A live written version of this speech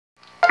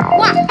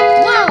Wow!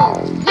 Whoa!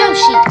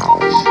 Yoshi!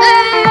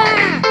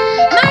 Ah!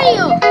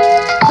 Mario!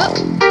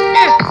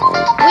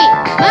 Wait,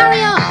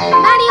 Mario!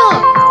 Mario!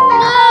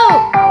 No!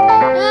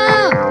 No!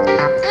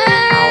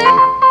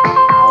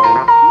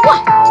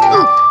 What?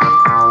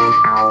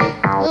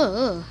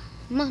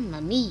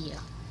 Mamma mia!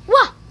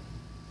 What?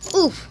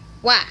 Oof!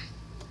 Wow!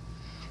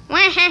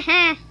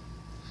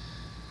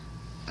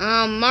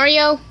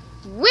 Mario,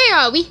 where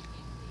are we?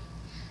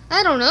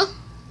 I don't know.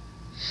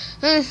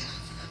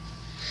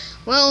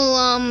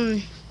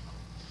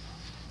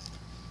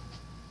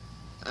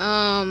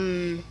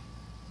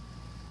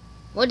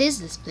 What is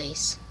this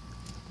place?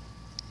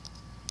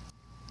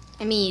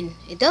 I mean,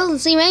 it doesn't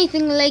seem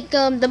anything like,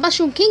 the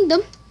Mushroom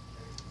Kingdom.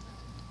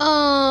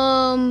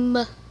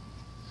 Well,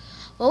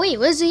 wait,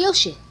 where's the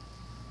Yoshi?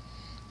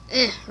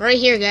 Right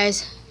here,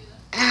 guys.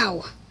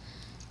 Ow.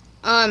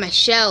 Oh, my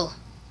shell.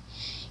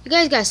 You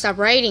guys gotta stop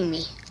riding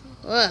me.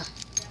 Ugh.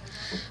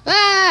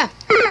 Ah!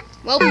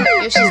 Well,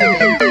 Yoshi's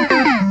dead.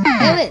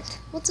 Damn it.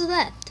 What's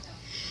that?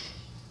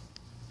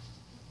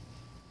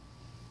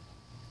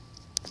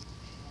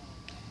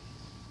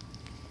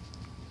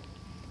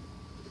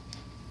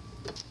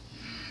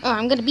 Oh,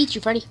 I'm gonna beat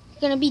you, Freddy.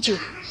 I'm gonna beat you.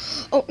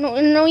 Oh,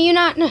 no, you're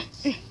not. No.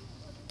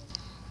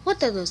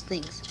 What are those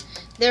things?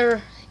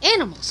 They're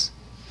animals.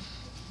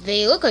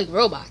 They look like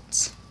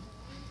robots.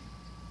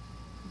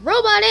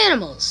 Robot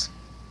animals.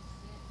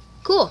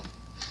 Cool.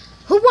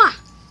 Hoo-wah!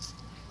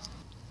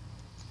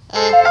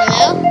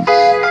 Hello?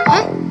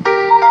 Huh?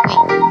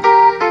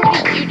 Wait,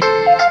 what are you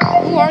doing here?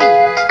 Who are you?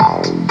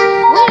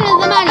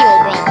 We're the Mario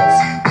Brothers.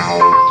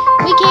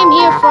 We came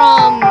here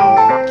from...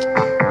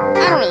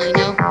 I don't really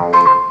know.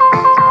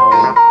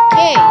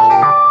 Okay.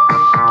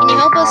 Can you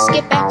help us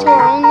get back to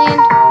our own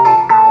land?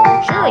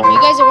 Sure, you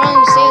guys are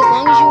willing to stay as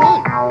long as you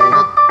want.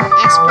 Well,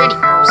 ask Freddy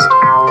first.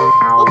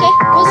 Okay,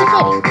 where's the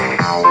Freddy?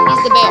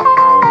 He's the bear.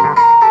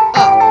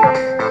 Oh.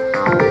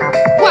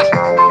 Wah!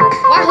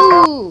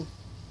 Wahoo!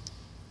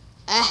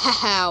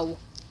 Ow.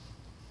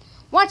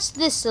 Watch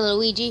this,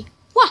 Luigi.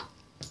 Wah!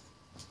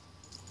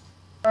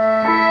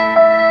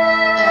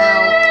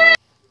 Ow.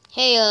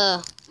 Hey,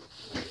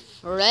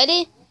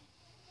 Freddy?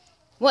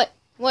 What?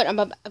 What?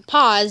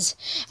 Pause.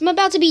 I'm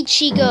about to beat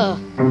Chica.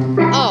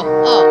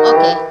 Oh,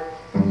 okay.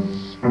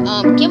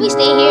 Can we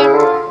stay here?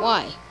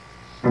 Why?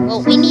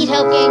 Well, we need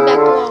help getting back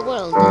to our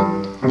world,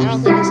 and I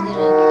don't think it's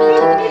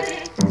gonna be taken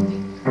back.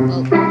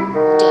 Oh,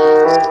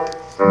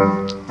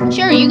 duh.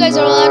 Sure, you guys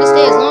are allowed to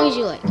stay as long as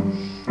you like.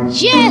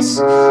 Yes!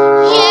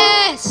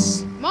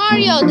 Yes!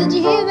 Mario, did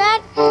you hear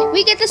that?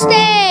 We get to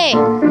stay!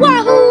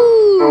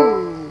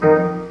 Wahoo!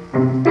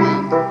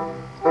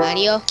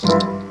 Mario?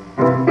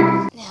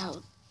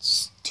 Now,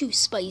 it's too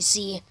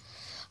spicy.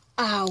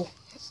 Ow.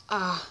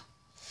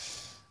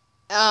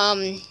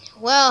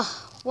 Well,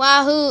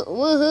 wahoo,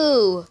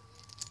 woohoo.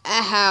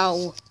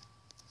 Ow.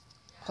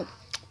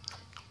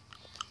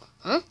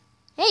 Huh?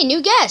 Hey,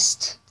 new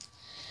guest.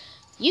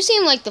 You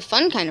seem like the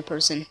fun kind of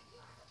person.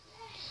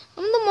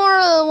 I'm the more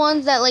of the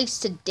ones that likes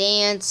to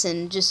dance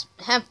and just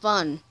have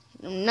fun.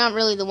 I'm not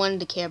really the one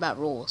to care about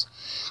rules,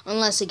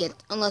 unless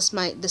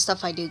the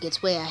stuff I do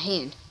gets way out of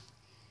hand.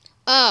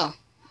 Oh,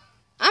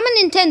 I'm a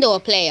Nintendo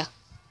player.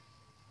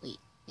 Wait,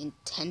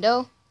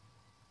 Nintendo?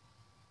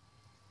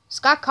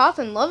 Scott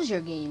Cawthon loves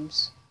your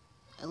games.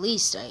 At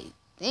least I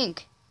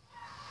think.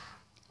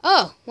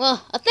 Oh,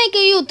 well, a thank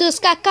you to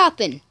Scott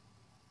Cawthon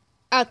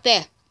out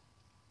there.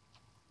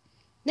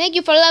 Thank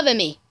you for loving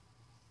me.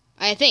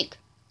 I think.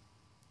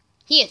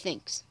 He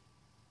thinks.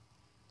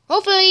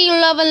 Hopefully you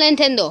love a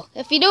Nintendo.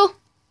 If you do,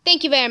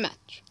 thank you very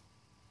much.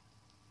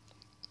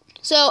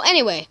 So,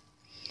 anyway,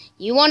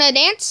 you want to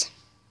dance?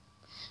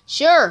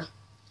 Sure.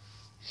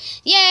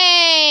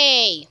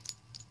 Yay!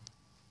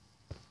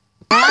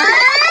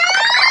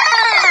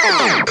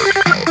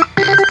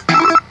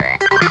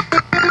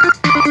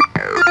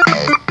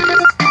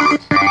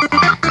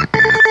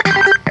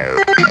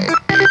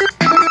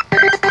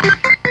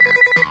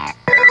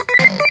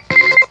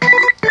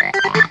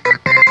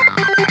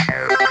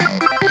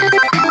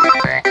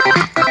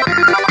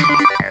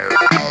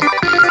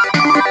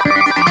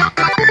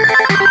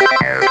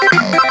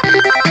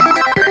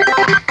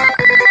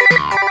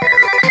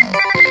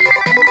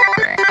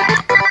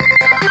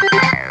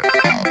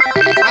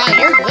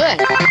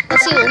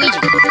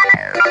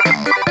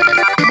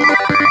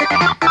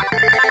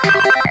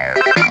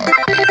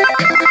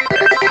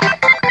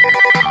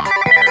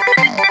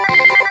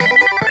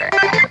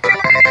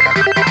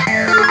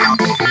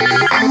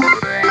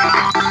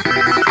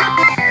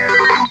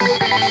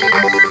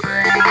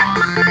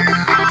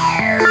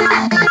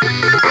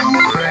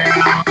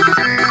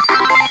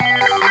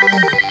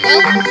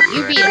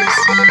 You beat us.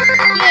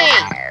 Yay!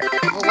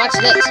 Well, watch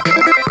this.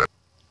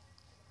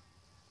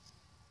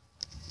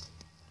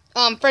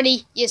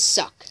 Freddy, you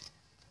suck.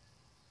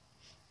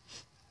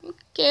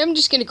 Okay, I'm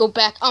just gonna go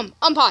back.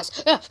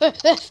 Pause.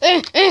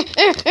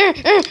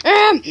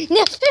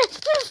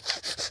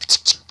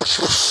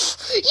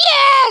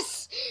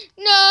 Yes!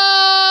 No!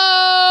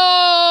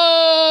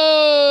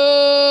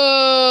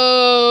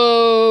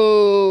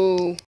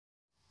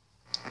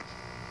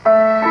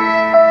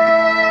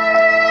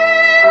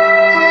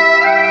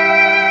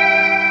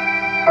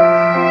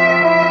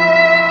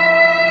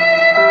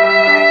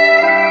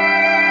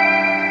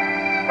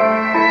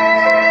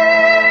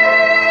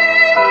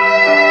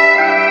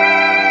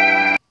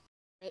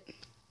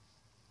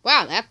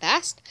 Wow, that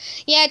fast?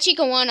 Yeah,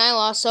 Chica won, I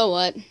lost, so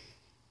what?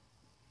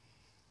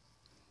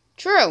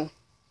 True.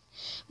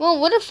 Well,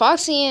 what are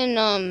Foxy and,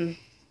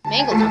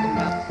 Mangle talking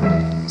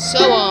about?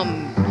 So,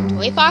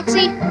 Toy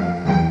Foxy?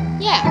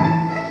 Yeah.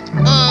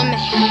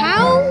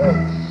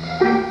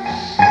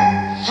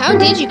 How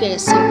did you get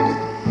assembled?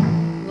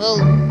 Well,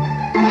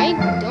 I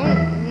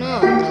don't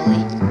know,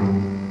 really.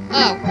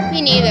 Oh,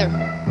 me neither.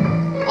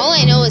 All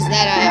I know is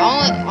that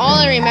all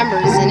I remember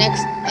is the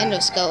next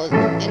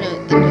endoskeleton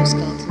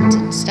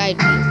inside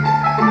me.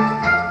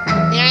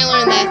 And I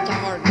learned that the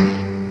hard way.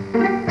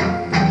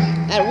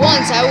 At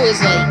once, I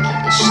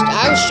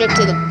was stripped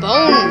to the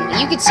bone.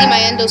 You could see my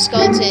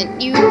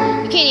endoskeleton. You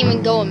can't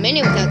even go a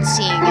minute without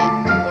seeing it,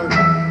 or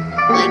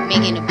like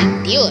making a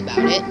big deal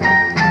about it. Ow.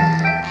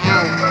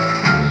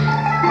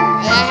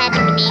 That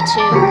happened to me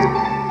too.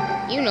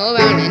 You know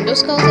about an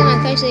endoskeleton? I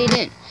thought you said you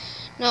didn't.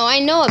 No, I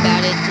know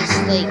about it,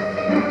 just like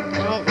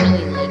I don't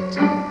really like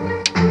to.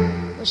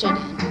 Wish I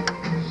did.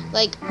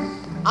 Like,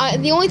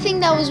 the only thing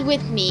that was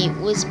with me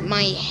was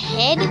my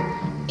head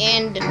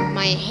and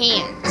my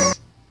hands.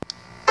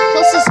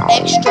 Plus this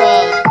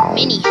extra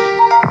mini head.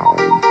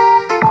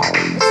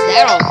 What's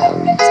that all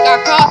about? Scott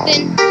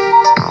Cawthon?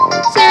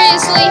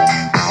 Seriously?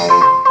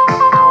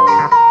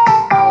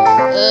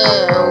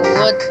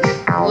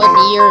 What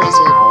year is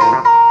it?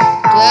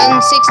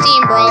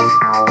 2016, bro.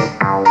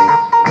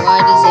 Why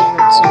does it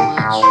hurt so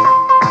much?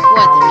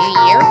 What, the new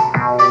year?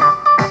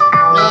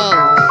 No.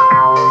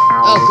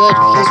 Oh, good,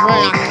 because we're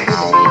in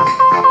October, man.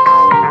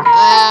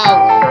 Ow.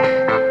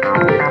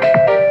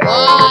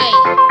 Why?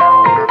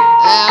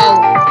 Ow.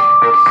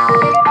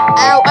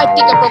 Ow, I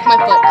think I broke my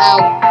foot. Ow.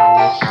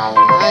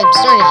 I'm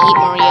starting to hate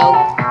Mario.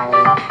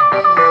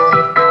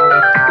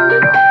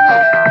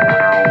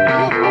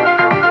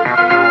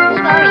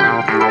 What are you?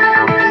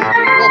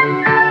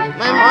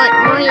 Well,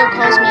 Mario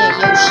calls me a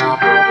Yoshi.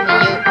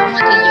 I'm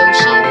like a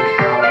Yoshi.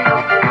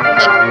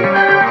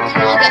 Like,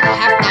 kind of like a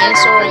half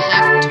dinosaur,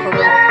 half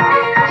turtle,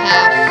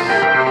 half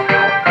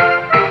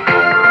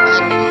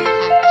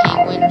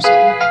penguin or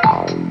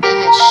something that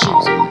has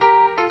shoes on.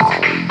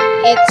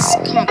 It's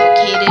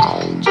complicated.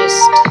 I'm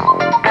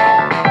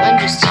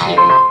just here.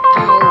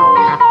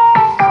 Ow.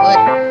 What?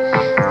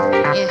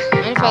 Yeah,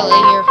 mind if I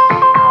lay here?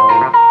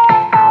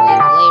 Lay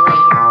right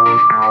here.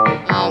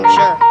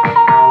 Sure.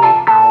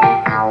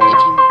 If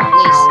you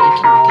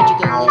could you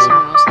go lay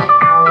somewhere else there?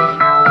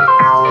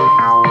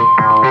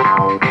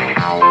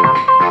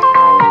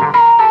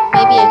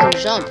 Maybe I can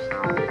jump.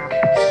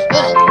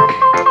 Ugh.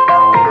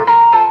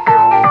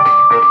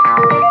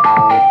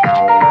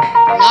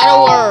 Not a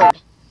word.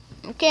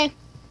 Okay.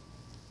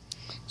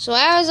 So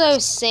as I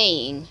was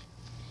saying,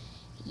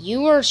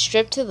 you were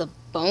stripped to the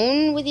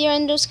bone with your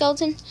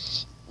endoskeleton?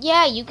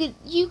 Yeah, you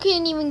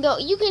couldn't even go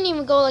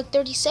like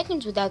 30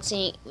 seconds without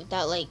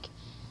like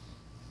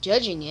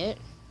judging it.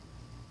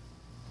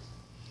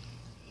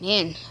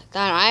 Man, I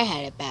thought I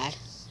had it bad.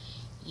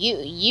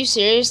 You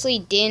seriously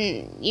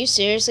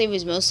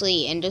was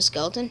mostly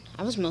endoskeleton?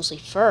 I was mostly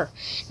fur.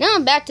 Now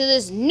I'm back to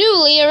this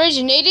newly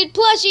originated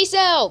plushie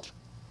self.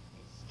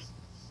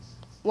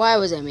 Why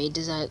was I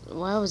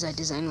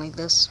designed like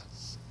this?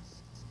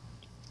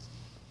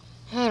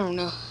 I don't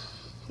know.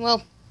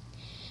 Well,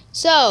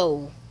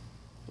 so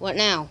what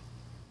now?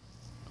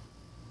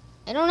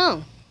 I don't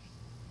know.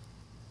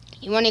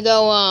 You want to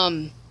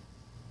go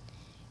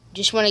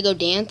just want to go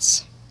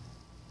dance?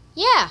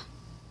 Yeah,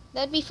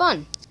 that'd be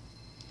fun.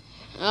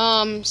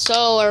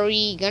 So are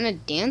we gonna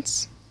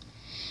dance?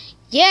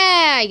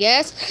 Yeah, I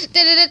guess.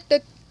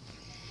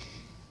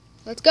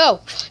 Let's go.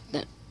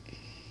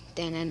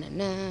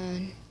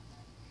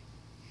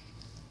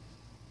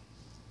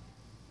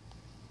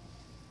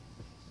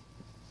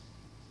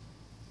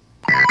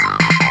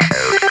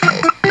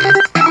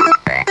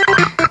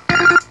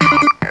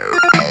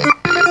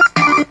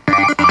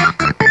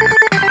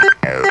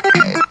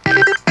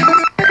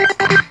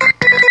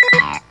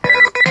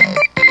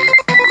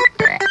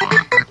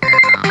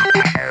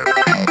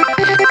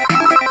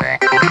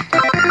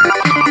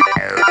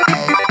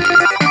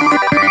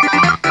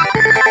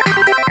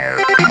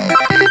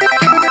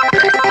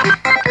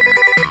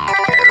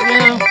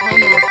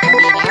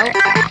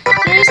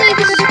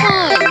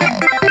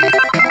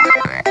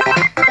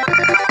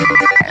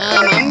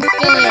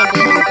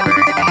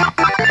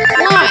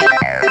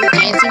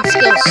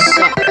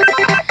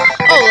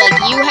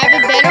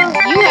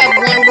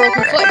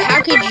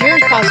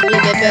 Possibly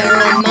get better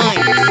than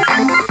mine.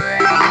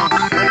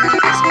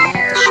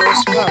 Show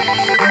scrub.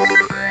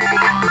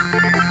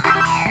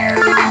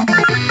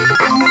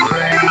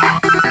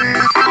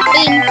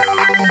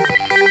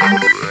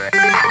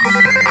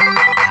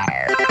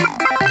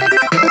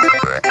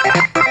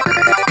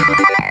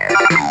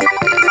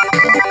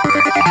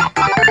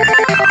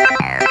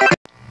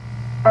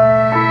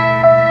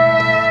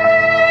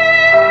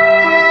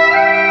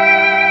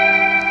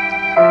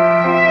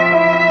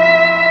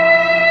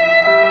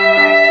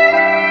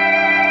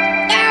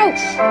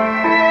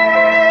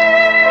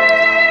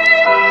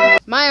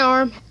 My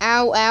arm.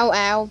 Ow, ow,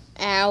 ow,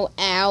 ow,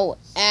 ow,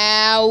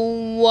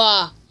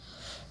 ow.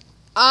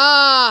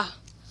 Ah!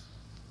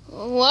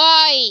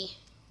 Why?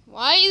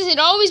 Why is it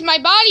always my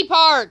body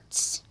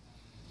parts?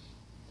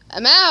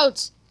 I'm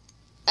out.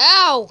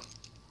 Ow!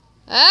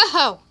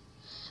 Ow!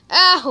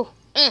 Ow!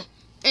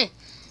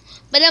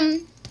 But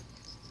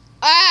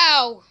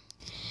ow!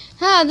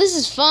 Ah, this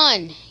is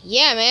fun.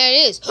 Yeah, man,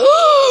 it is.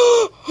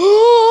 Oh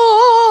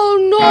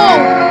no!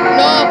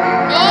 No!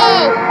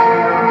 No!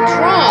 What's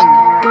wrong?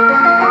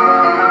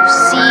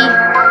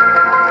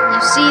 You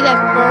see that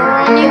burr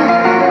on you?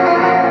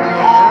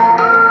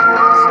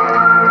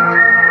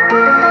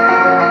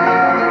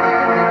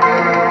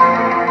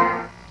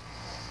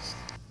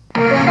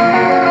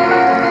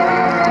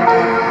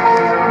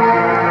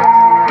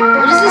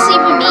 What does this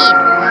even mean?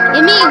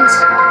 It means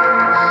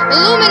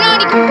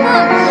Illuminati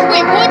confirmed.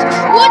 Wait, what?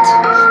 What?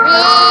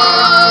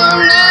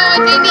 Oh no! I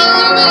think the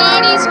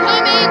Illuminati's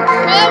coming.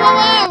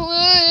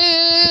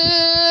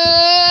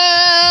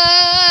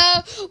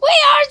 We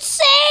aren't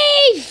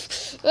safe.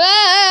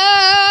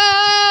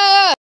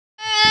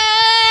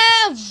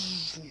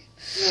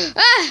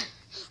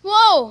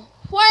 Whoa!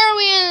 Why are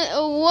we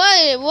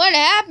in? What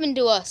happened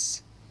to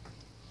us?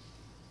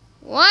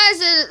 Why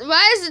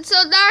is it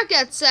so dark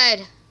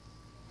outside?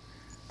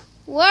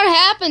 What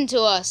happened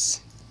to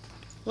us?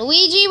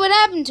 Luigi, what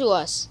happened to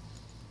us?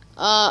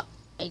 I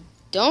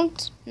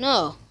don't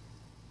know.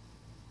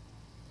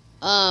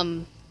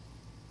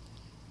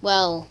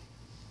 Well,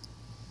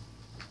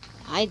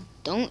 I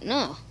don't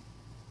know.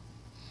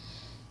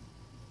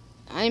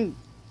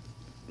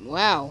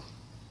 Wow.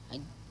 I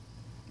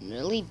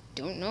really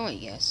don't know, I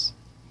guess.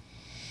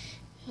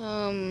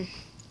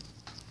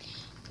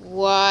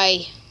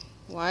 Why?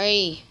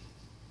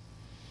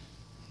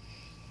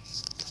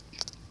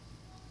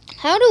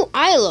 How do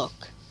I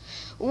look?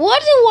 Why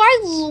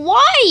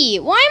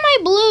am I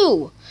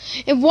blue?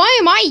 And why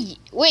am I,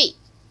 wait,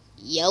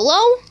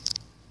 yellow?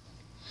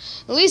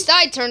 At least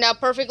I turned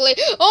out perfectly.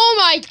 Oh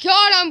my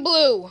god, I'm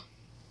blue.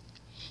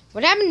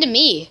 What happened to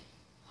me?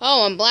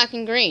 Oh, I'm black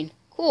and green.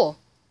 Cool.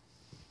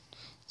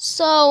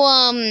 So,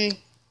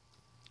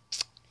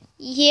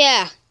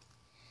 yeah.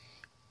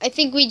 I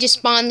think we just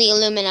spawned the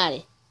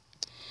Illuminati.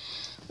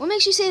 What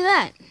makes you say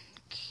that?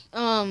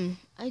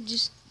 I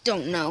just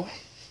don't know.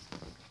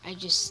 I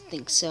just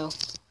think so.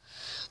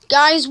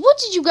 Guys, what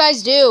did you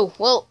guys do?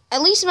 Well,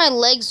 at least my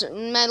leg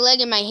and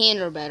my hand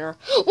are better.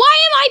 Why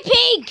am I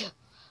pink?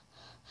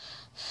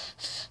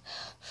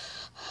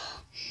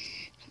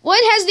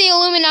 What has the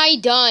Illuminati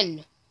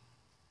done?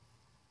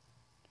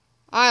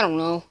 I don't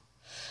know.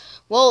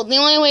 Well, the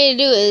only way to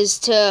do it is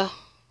to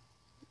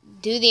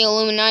do the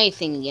Illuminati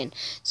thing again.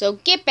 So,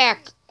 get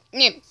back.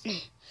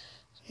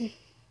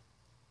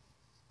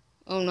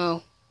 Oh,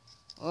 no.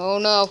 Oh,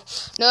 no.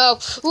 No.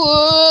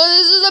 Whoa,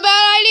 this is a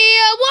bad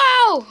idea.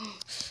 Whoa!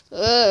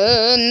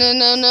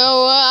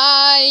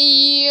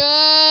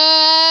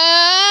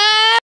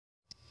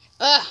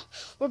 No.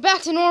 We're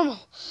back to normal.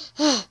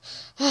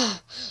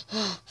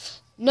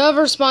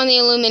 Never spawn the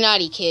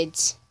Illuminati,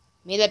 kids.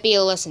 May that be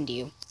a lesson to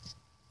you.